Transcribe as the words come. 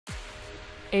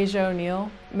Asjia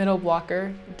O'Neal, middle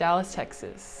blocker, Dallas,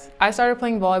 Texas. I started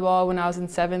playing volleyball when I was in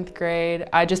 7th grade.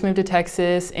 I just moved to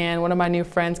Texas and one of my new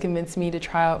friends convinced me to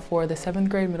try out for the 7th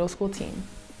grade middle school team.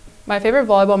 My favorite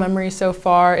volleyball memory so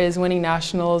far is winning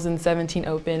nationals in 17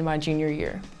 Open my junior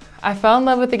year. I fell in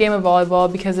love with the game of volleyball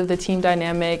because of the team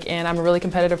dynamic, and I'm a really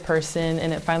competitive person,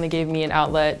 and it finally gave me an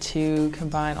outlet to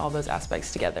combine all those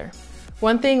aspects together.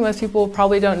 One thing most people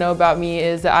probably don't know about me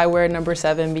is that I wear number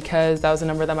 7 because that was a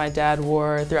number that my dad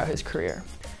wore throughout his career.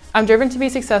 I'm driven to be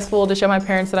successful, to show my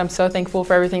parents that I'm so thankful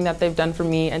for everything that they've done for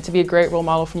me, and to be a great role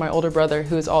model for my older brother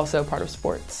who is also part of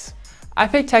sports. I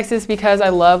picked Texas because I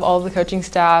love all of the coaching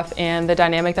staff, and the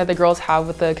dynamic that the girls have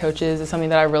with the coaches is something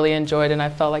that I really enjoyed, and I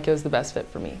felt like it was the best fit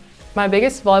for me. My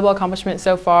biggest volleyball accomplishment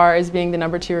so far is being the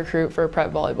number 2 recruit for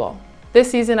prep volleyball. This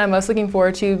season, I'm most looking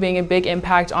forward to being a big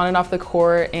impact on and off the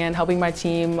court and helping my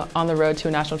team on the road to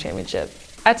a national championship.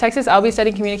 At Texas, I'll be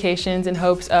studying communications in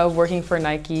hopes of working for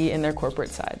Nike in their corporate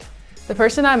side. The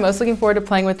person I'm most looking forward to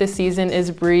playing with this season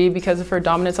is Bree because of her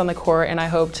dominance on the court, and I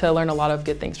hope to learn a lot of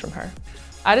good things from her.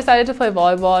 I decided to play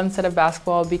volleyball instead of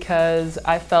basketball because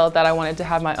I felt that I wanted to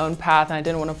have my own path and I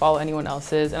didn't want to follow anyone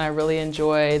else's, and I really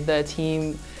enjoy the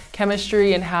team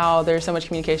chemistry and how there's so much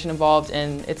communication involved,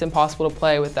 and it's impossible to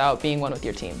play without being one with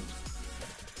your team.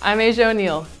 I'm Asjia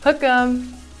O'Neal. Hook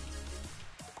 'em!